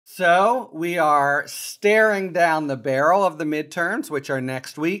So we are staring down the barrel of the midterms, which are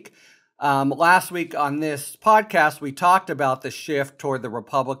next week. Last week on this podcast, we talked about the shift toward the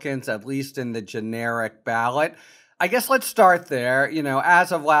Republicans, at least in the generic ballot. I guess let's start there. You know,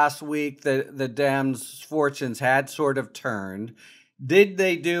 as of last week, the Dems' fortunes had sort of turned. Did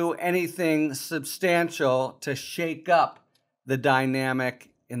they do anything substantial to shake up the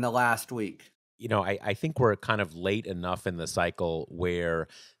dynamic in the last week? I think we're kind of late enough in the cycle where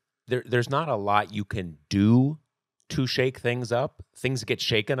there's not a lot you can do to shake things up. Things get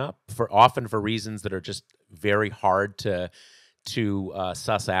shaken up often for reasons that are just very hard to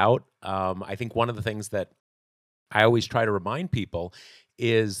suss out. I think one of the things that I always try to remind people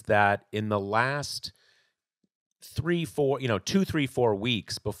is that in the last 2, 3, 4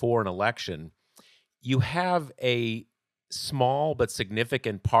 weeks before an election, you have a small but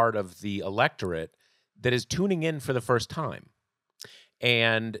significant part of the electorate that is tuning in for the first time.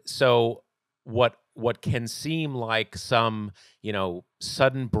 And so what can seem like some,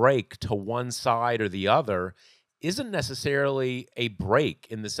 sudden break to one side or the other isn't necessarily a break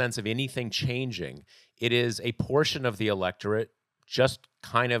in the sense of anything changing. It is a portion of the electorate just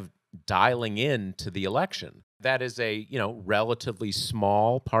kind of dialing in to the election. That is a, relatively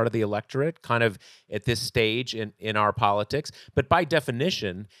small part of the electorate kind of at this stage in our politics. But by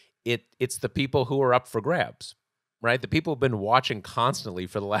definition, it's the people who are up for grabs, right? The people who've been watching constantly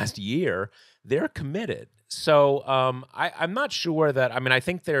for the last year, they're committed. So I'm not sure that. I mean, I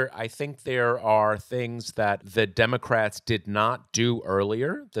think there are things that the Democrats did not do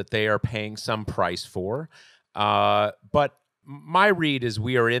earlier that they are paying some price for. But my read is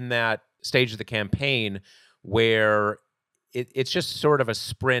we are in that stage of the campaign where it's just sort of a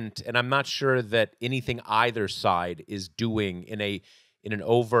sprint, and I'm not sure that anything either side is doing in an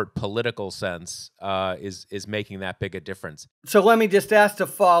overt political sense is making that big a difference. So let me just ask to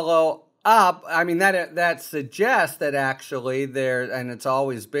follow up. I mean, that suggests that actually there, and it's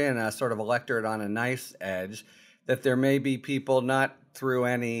always been a sort of electorate on a nice edge, that there may be people not through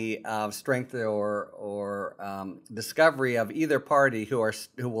any strength or discovery of either party who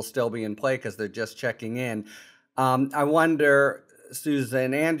will still be in play because they're just checking in. I wonder,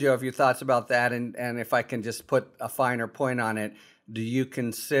 Susan and Joe, if your thoughts about that, and if I can just put a finer point on it, do you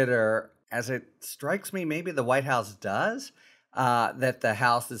consider, as it strikes me, maybe the White House does, that the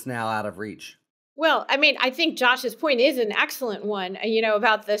House is now out of reach? Well, I mean, I think Josh's point is an excellent one,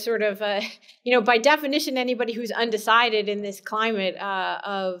 about the sort of, by definition, anybody who's undecided in this climate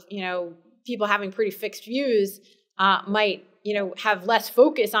of, people having pretty fixed views might, have less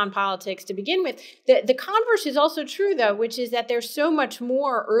focus on politics to begin with. The converse is also true, though, which is that there's so much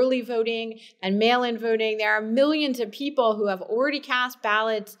more early voting and mail-in voting. There are millions of people who have already cast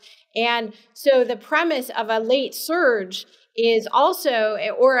ballots. And so the premise of a late surge is also,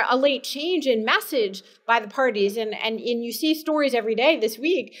 or a late change in message by the parties. And you see stories every day this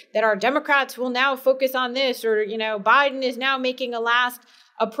week that our Democrats will now focus on this, or, Biden is now making a last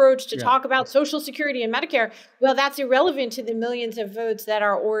approach to talk about Social Security and Medicare. Well, that's irrelevant to the millions of votes that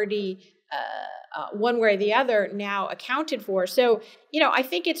are already one way or the other now accounted for. So, I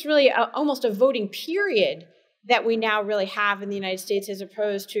think it's really almost a voting period that we now really have in the United States as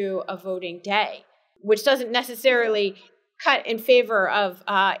opposed to a voting day, which doesn't necessarily cut in favor of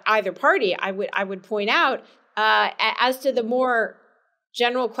either party. I would point out, as to the more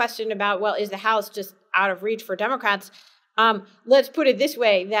general question about, well, is the House just out of reach for Democrats? Let's put it this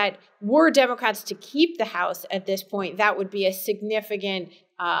way, that were Democrats to keep the House at this point, that would be a significant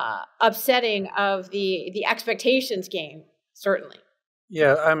upsetting of the expectations game, certainly.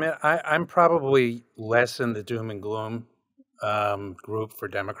 Yeah, I mean, I'm probably less in the doom and gloom group for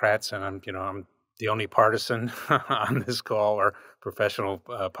Democrats, and I'm the only partisan on this call or professional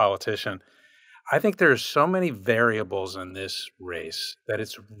politician. I think there's so many variables in this race that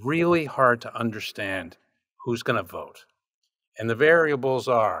it's really hard to understand who's going to vote. And the variables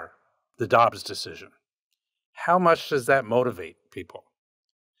are the Dobbs decision. How much does that motivate people?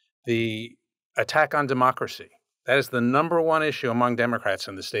 The attack on democracy. That is the number one issue among Democrats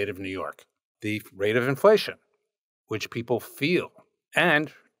in the state of New York. The rate of inflation, which people feel,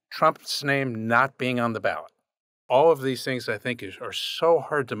 and Trump's name not being on the ballot. All of these things, I think, are so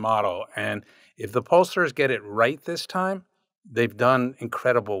hard to model. And if the pollsters get it right this time, they've done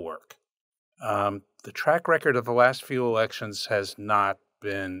incredible work. The track record of the last few elections has not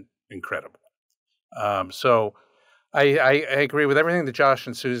been incredible. So I agree with everything that Josh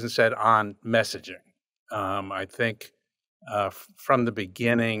and Susan said on messaging. I think from the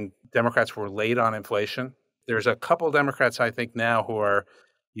beginning, Democrats were late on inflation. There's a couple Democrats, I think, now who are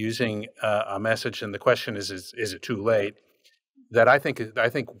using a message, and the question is it too late? that I think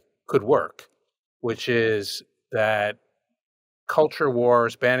could work, which is that culture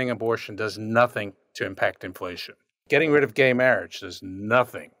wars, banning abortion does nothing to impact inflation. Getting rid of gay marriage does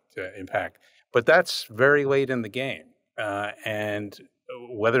nothing to impact. But that's very late in the game. And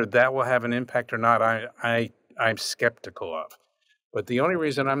whether that will have an impact or not, I'm skeptical of. But the only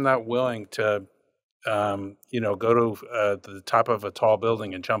reason I'm not willing to, go to the top of a tall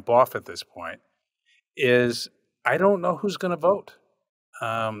building and jump off at this point is I don't know who's going to vote.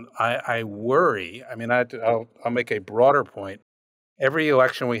 I worry. I mean, I'll make a broader point. Every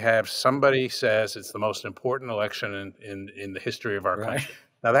election we have, somebody says it's the most important election in the history of our country.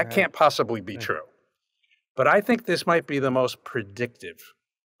 Now, that can't possibly be true. But I think this might be the most predictive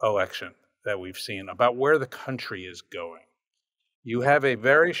election that we've seen about where the country is going. You have a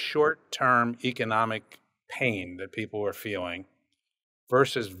very short-term economic pain that people are feeling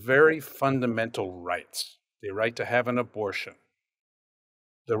versus very fundamental rights. The right to have an abortion,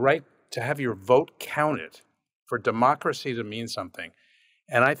 the right to have your vote counted, for democracy to mean something.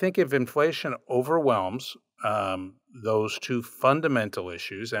 And I think if inflation overwhelms those two fundamental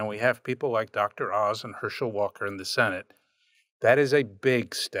issues, and we have people like Dr. Oz and Herschel Walker in the Senate, that is a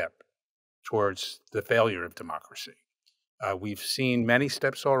big step towards the failure of democracy. We've seen many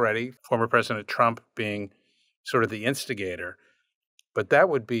steps already, former President Trump being sort of the instigator, but that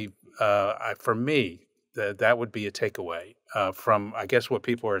would be, for me, that would be a takeaway from, I guess, what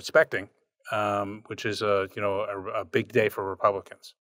people are expecting, which is a big day for Republicans.